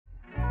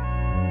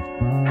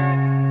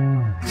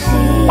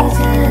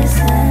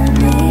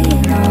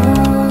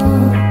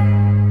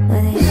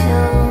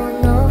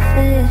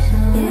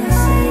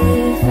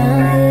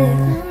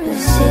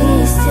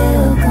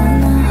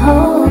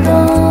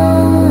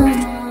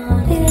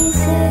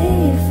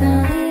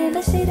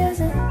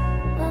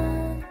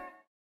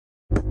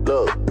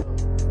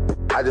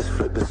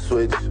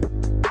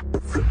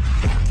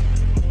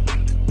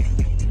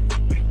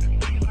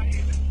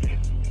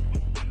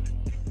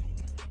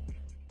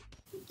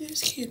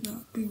This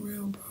cannot be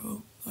real,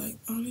 bro. Like,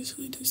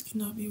 honestly, this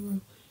cannot be real.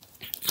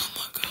 Oh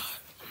my god.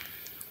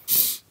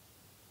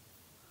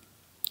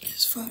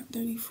 It's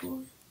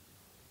 5:34.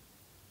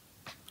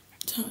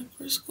 Time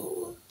for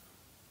school.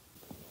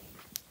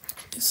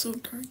 It's so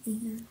dark in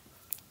here.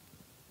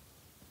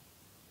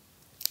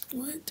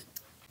 What?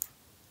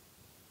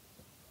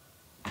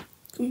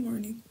 Good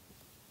morning.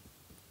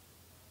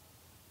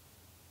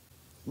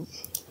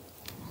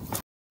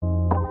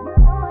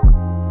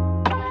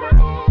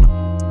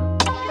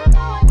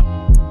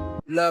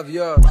 Love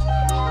yours. No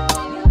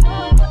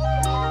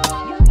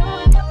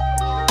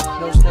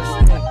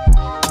such thing.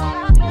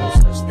 No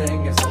such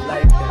thing as a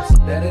life that's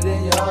better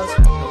than yours.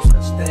 No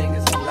such thing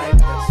as a life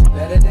that's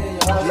better than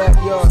yours. Love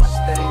yours. No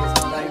such thing as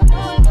a life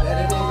that's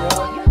better than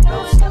yours. No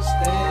such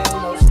thing,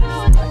 no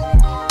such thing.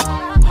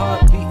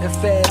 Heart beating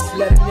fast,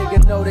 let a nigga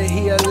know that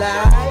he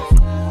alive.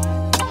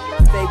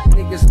 Fake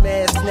niggas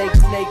mad,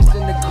 snakes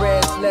in the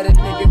grass, let a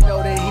nigga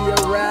know that he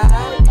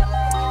arrived.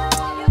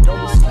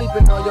 Don't be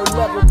sleeping on your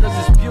lover,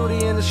 cause it's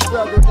beauty in the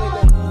struggle,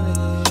 nigga.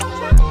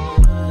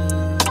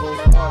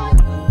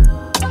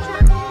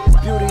 It's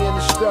beauty in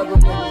the struggle,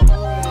 nigga.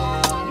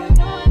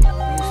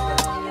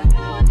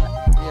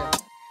 Yeah.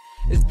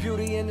 It's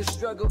beauty in the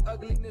struggle,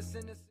 ugliness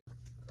in the...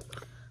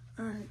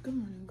 Alright, good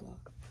morning,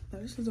 vlog.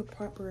 Now, this is a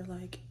proper,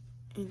 like,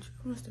 intro.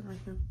 I'm gonna stay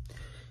right here.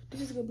 This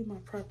is gonna be my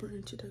proper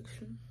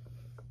introduction.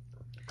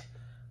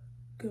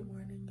 Good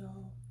morning,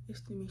 y'all.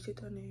 It's me,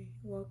 Shitane.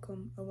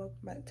 Welcome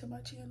back to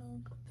my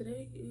channel.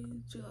 Today is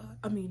July.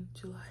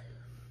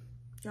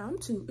 Yeah,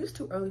 it's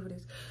too early for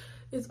this.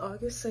 It's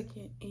August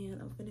 2nd,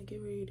 and I'm finna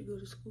get ready to go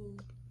to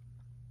school.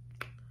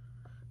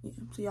 Yeah,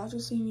 so y'all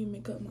just see me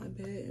make up my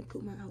bed and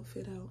put my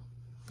outfit out.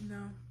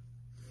 Now,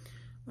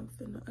 I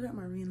got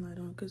my ring light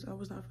on because I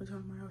was not finna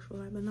turn my house for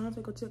light, but now I'm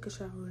gonna go take a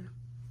shower.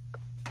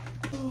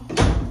 Oh,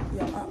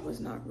 yeah, I was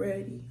not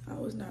ready. I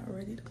was not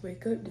ready to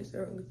wake up this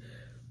early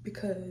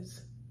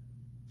because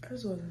I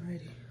just wasn't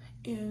ready.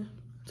 And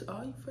to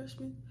all you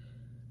freshmen,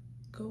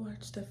 go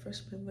watch that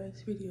freshman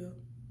last video.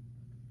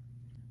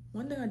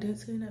 One thing I didn't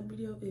say in that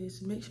video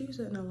is make sure you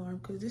set an alarm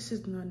because this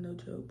is not no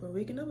joke, bro.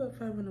 Waking up at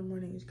 5 in the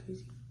morning is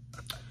crazy.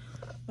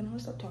 But I'm gonna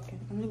stop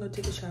talking. I'm gonna go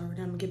take a shower, then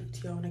I'm gonna get back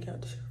to y'all when I get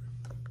out the shower.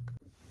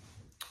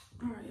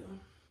 Alright, y'all.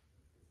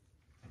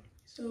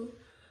 So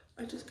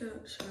I just got out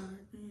of the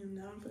shower and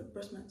now I'm gonna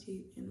brush my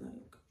teeth and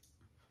like,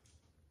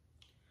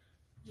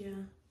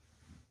 yeah.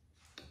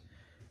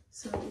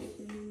 So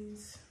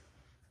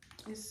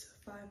it's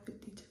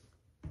 5:52.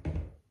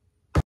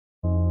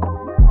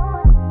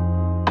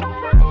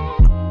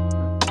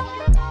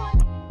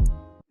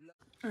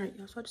 Alright,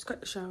 y'all, so I just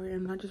got the shower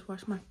and I just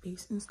washed my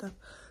face and stuff.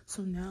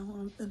 So now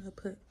I'm gonna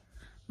put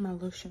my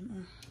lotion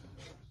on.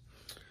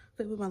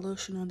 Then I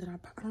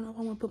don't know if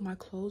I want to put my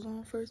clothes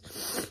on first.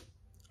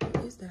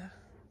 What is that?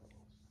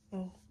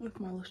 Oh, look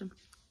at my lotion.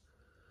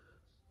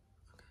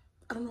 Okay.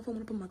 I don't know if I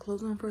want to put my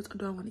clothes on first or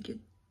do I want to get...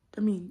 I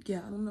don't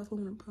know if I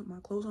want to put my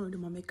clothes on or do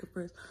my makeup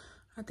first.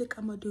 I think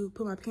I'm going to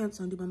put my pants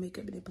on, do my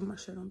makeup, and then put my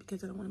shirt on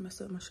because I don't want to mess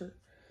up my shirt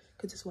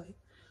because it's white.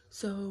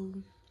 So,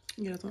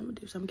 yeah, that's what I'm going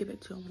to do. So I'm going to get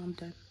back to y'all when I'm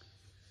done.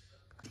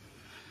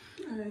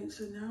 Alright,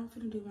 so now I'm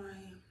going to do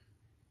my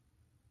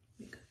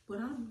makeup. But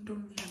I don't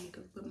really have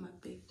makeup, but my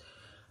face.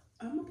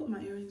 I'm going to put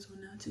my earrings on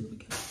now too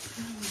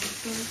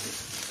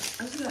because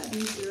I just got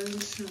these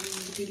earrings from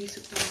the beauty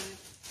supply.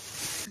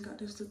 I got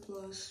this lip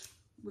gloss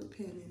with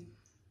pen and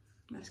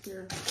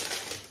mascara.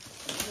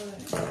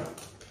 But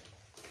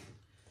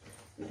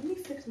let me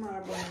fix my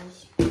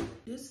eyebrows.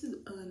 This is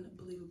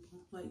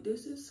unbelievable. Like,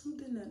 this is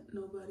something that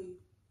nobody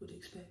would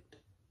expect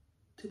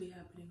to be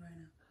happening right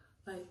now.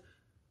 Like,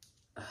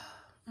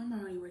 I'm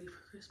already ready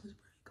for Christmas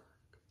break.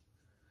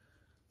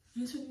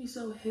 Like, it's gonna be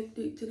so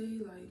hectic today.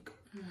 Like,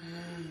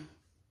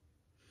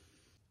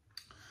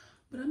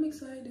 but I'm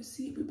excited to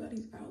see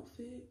everybody's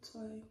outfits.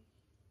 Like,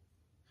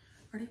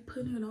 are they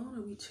putting it on or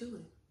are we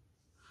chilling?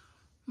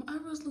 My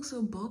eyebrows look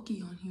so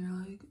bulky on here.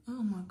 Like,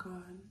 oh my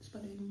god. It's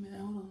about to be mad.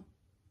 Hold on.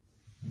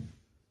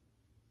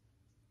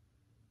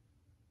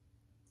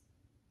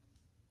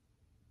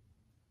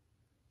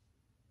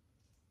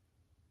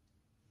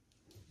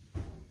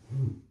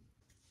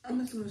 I'm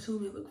just gonna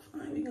assume it look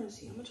fine. We're gonna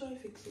see. I'm gonna try to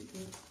fix it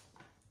though.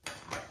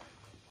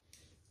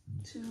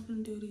 So I'm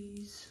gonna do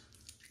these.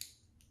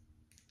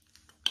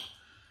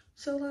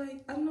 So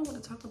like, I don't know what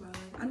to talk about.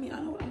 Like, I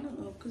don't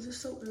know because it's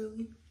so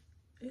early.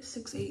 It's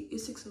 6:08.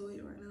 It's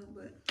 6:08 right now,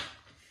 but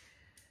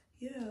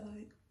yeah,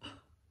 like,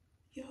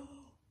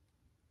 y'all,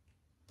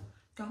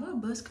 my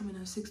bus coming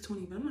at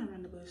 6:20, but I'm not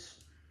riding the bus.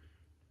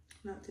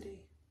 Not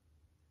today.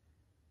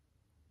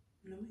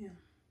 No, ma'am.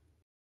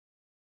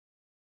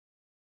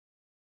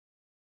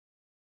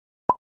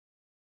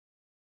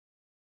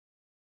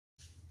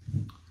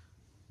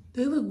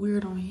 They look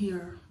weird on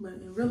here, but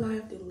in real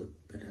life they look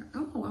better. I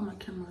don't know why my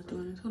camera's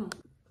doing this. Hold on.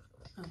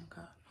 Oh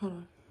god, hold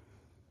on.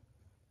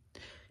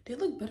 They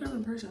look better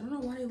in person. I don't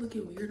know why they look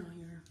weird on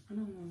here. I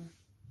don't know.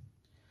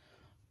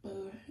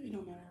 But it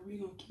don't matter. We're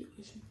gonna keep it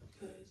pushing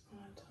because I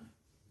don't have time.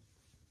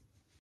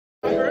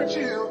 I heard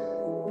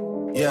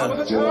you. Yeah. I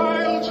was a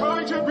child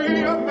trying to be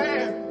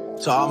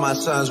To all my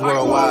sons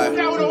worldwide,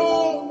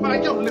 all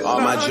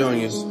my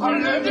juniors,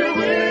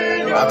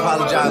 I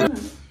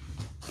apologize.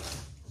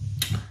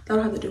 That's what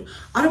I have to do.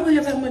 I don't really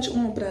have that much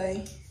on, but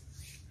I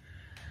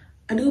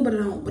do, but I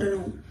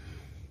don't.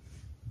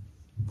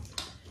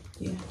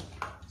 Yeah.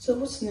 So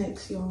what's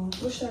next, y'all?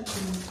 What should I do?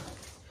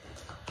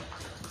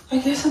 I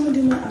guess I'm gonna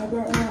do my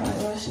eyebrow and my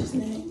eyelashes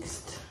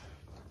next.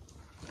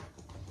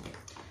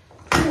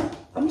 I'm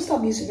gonna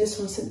stop using this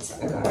one since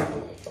I got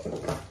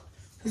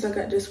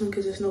this one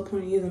because there's no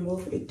point in using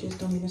both. It just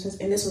don't make no sense.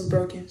 And this one's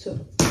broken, so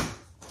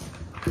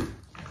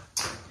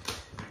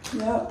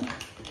yeah.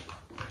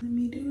 Let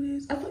me do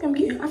this. I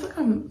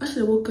should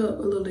have woke up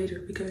a little later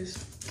because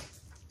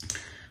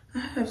I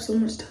have so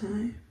much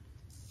time.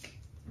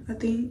 I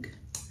think.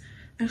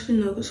 Actually,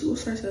 no, because school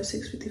starts at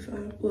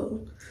 6:55.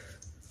 Well,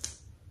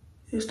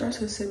 it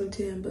starts at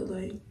 7:10, but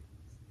like,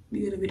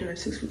 you gotta be there at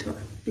 6:55.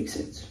 Makes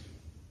sense.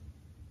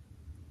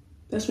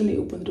 That's when they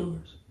open the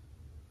doors.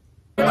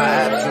 My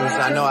absence,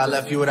 I know I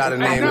left you without a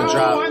name to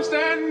drop. I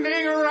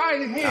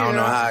don't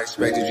know how I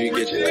expected you to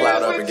get your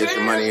clout up and get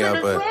your money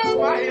up, but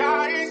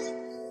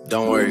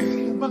don't worry.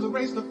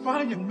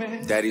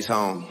 Daddy's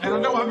home. And I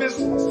know I missed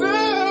so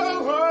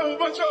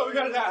much of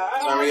your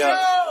life. Turn me up.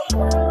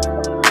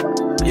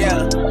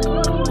 Yeah.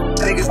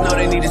 Niggas know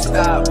they need to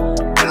stop.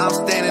 I'm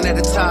standing at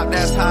the top,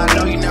 that's how I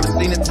know you never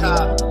seen the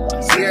top.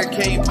 Sierra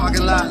King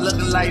parking lot,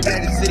 looking like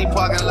that in city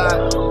parking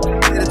lot.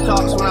 It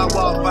talks when I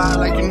walk by,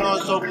 like you know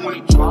it's open when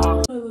you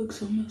drop. I look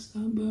so messed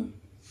up, but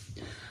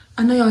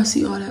I know y'all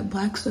see all that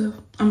black stuff.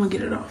 I'm gonna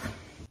get it off.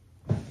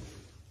 Oh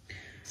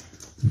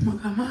my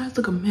god, my eyes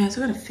look a mess.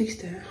 I gotta fix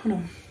that. Hold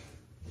on.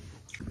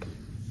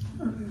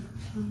 Okay.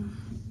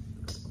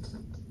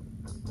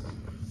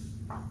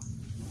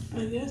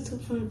 I guess I'm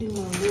trying to do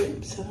my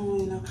lips. I don't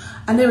really know.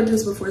 I never did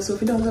this before, so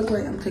if it don't look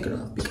right, I'm gonna take it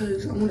off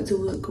because I want it to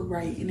look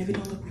right. And if it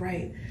don't look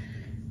right,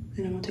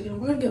 then I'm gonna take it off.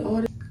 We're gonna get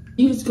all this.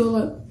 You just go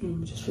like,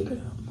 just figure it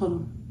out. Hold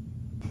on.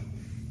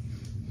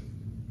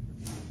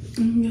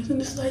 I'm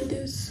guessing it's like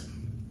this.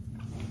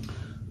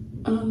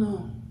 I don't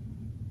know.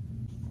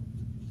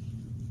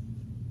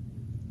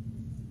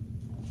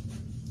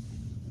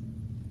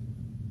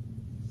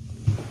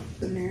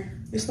 In there,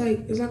 it's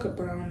like a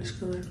brownish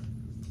color.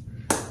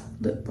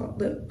 Lip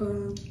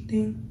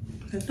thing.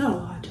 Like, not a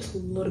lot, just a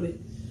little bit.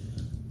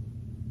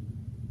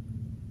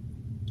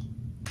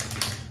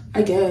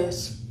 I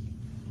guess.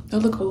 I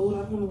look old. I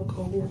don't want to look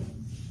old.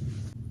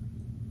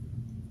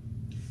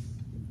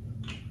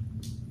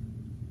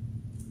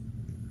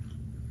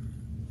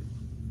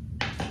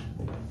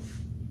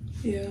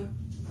 Yeah.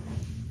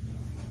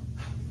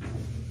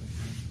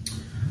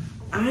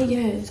 I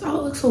guess. Oh,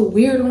 it looks so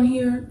weird on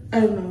here.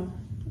 I don't know.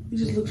 It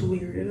just looks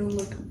weird. It don't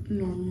look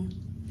normal.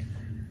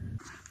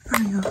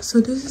 Alright, y'all. So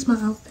this is my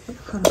outfit.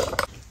 Hold on.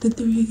 The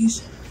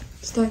threes,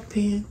 stack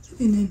pants,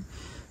 and then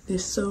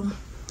this. So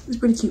it's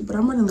pretty cute, but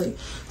I'm running late.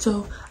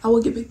 So I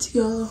will get back to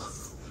y'all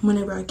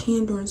whenever I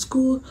can during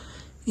school.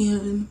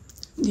 And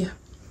yeah.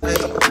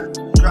 Alright,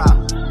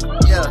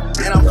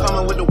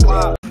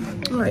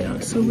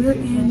 y'all. So we're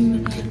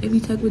in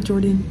AB Tech with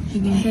Jordan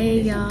again.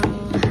 Hey, y'all.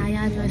 How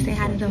y'all doing? Say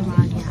hi to the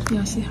vlog, y'all.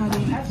 Y'all say hi to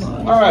the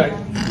vlog. Alright.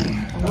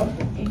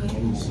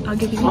 I'll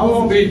give you. I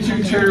won't be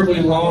too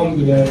terribly long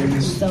today. A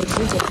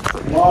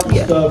lot of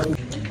stuff.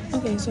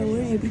 Okay, so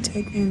we're in AB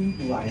Tech and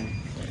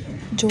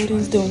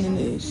Jordan's doing the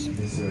news.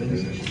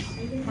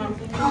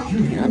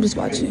 And I'm just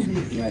watching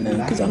right now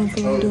because I don't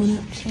feel like doing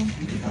it. So.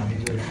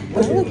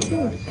 But I look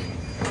cute.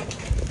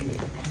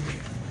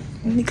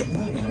 Let me get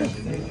back.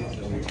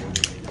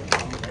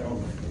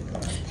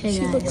 Hey, she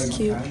guys. looks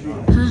cute.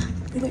 Huh?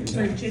 You look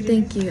cute.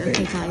 Thank you.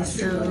 Okay, guys.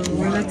 So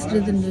we're about to do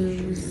the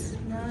news.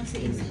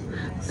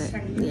 But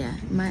yeah,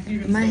 my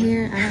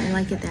hair, I don't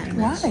like it that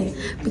much. Why?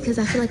 Because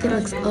I feel like it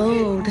looks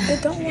old.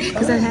 It don't look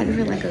Because I had it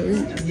for like a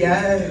week.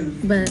 Yes.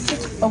 But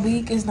a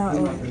week is not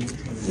old.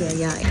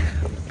 yeah.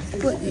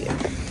 But yeah.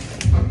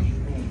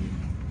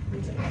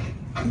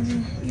 I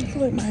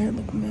feel like my hair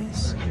look a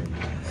mess.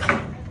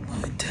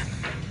 But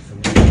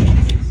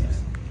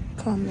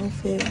calm no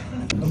fit.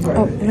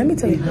 Oh, and let me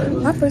tell you,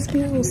 my first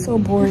year was so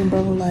boring,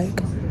 bro.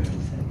 Like,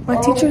 my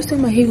teacher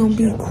seemed like he gonna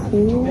be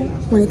cool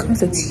when it comes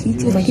to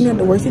teachers. Like, you know,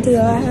 the worst teacher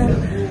that I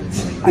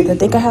have, like I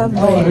think I have,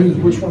 but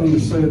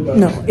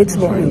no, it's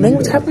boring.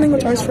 Half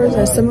language arts first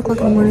at 7 o'clock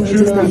in the morning is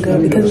just not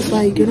good because it's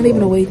like you're not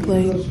even awake.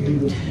 Like,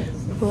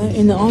 but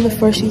and all the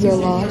freshies are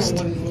lost.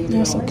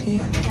 That's okay.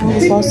 I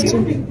was lost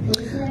too.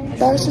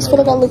 But I just feel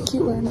like I look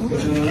cute right now.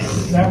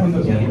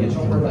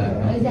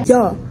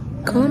 Y'all,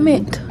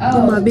 comment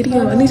on my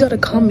video. I need y'all to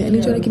comment. I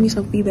need y'all to give me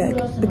some feedback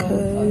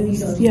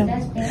because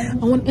yeah,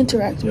 I want to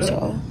interact with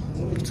y'all.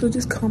 So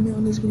just comment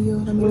on this video.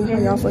 Let me know how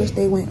y'all first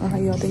day went or how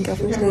y'all think y'all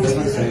first day is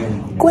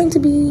going to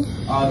be.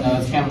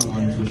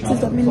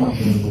 Just let me know.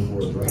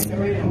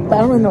 But I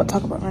don't really know what to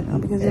talk about right now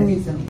because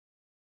there's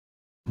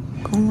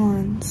going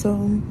on. So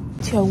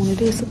y'all want to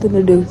do something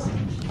to do.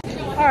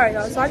 Alright,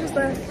 y'all. So I just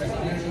left.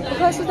 What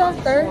class is that?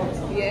 Third?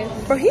 Yes.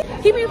 Bro, he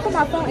made me put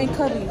my phone in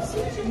Cuddy's.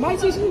 My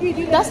teacher be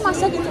doing. That's my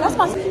second. That's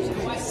my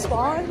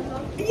Spawn.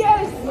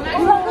 Yes.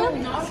 You know him?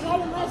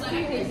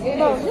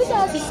 Bro, his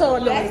ass is so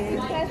annoying.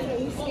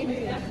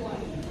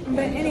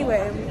 But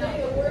anyway,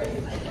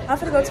 I'm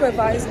finna go to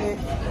advisement.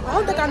 I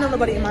don't think I know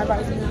nobody in my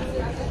advisement.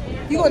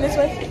 You going this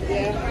way?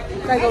 Yeah.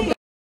 Gotta go.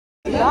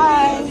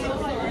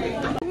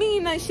 Bye. I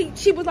mean, like,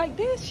 she was like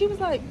this. She was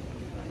like,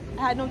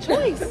 I had no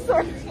choice.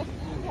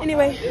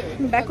 Anyway,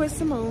 I'm back with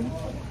Simone.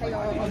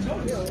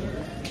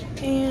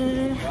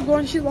 And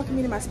she's walking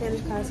me to my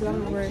Spanish class, so I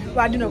don't know where. Well,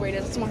 I do know where it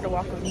is. Someone had to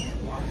walk with me.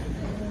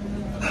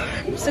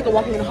 I'm sick of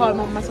walking in the hall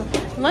by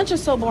myself. Lunch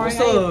is so boring.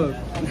 What's up?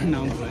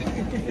 No, I'm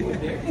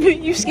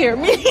playing. You scared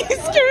me. You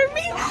scared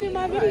me. In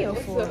my video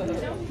for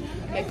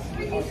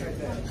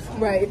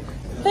right.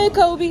 Hey,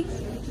 Kobe.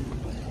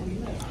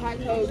 Hi,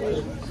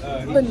 Kobe.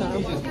 But no.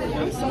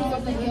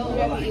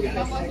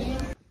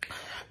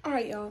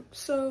 Alright, y'all.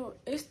 So,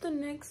 it's the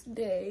next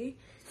day.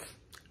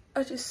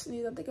 I just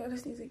sneezed. I think I gotta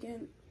sneeze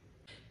again.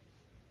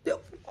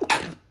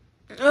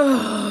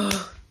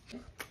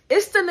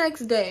 It's the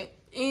next day.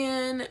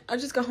 And I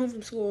just got home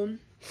from school.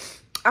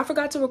 I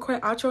forgot to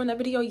record outro in that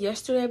video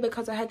yesterday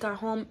because I had got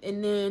home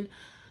and then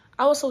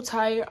I was so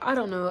tired. I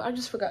don't know. I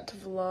just forgot to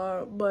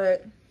vlog.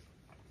 But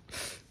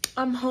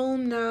I'm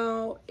home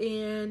now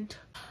and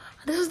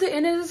this is the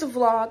end of this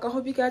vlog. I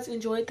hope you guys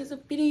enjoyed this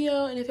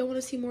video. And if you want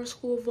to see more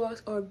school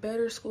vlogs or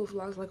better school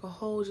vlogs, like a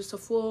whole, just a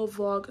full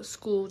vlog of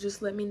school,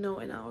 just let me know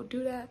and I'll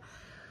do that.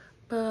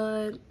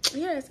 But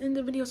yeah, it's in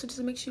the video. So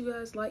just make sure you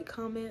guys like,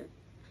 comment,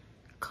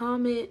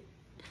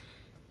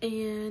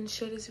 and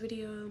share this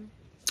video.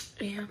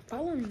 And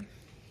follow me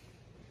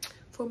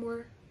for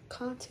more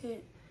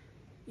content.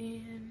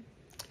 And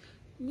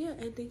yeah,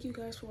 and thank you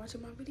guys for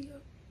watching my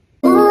video.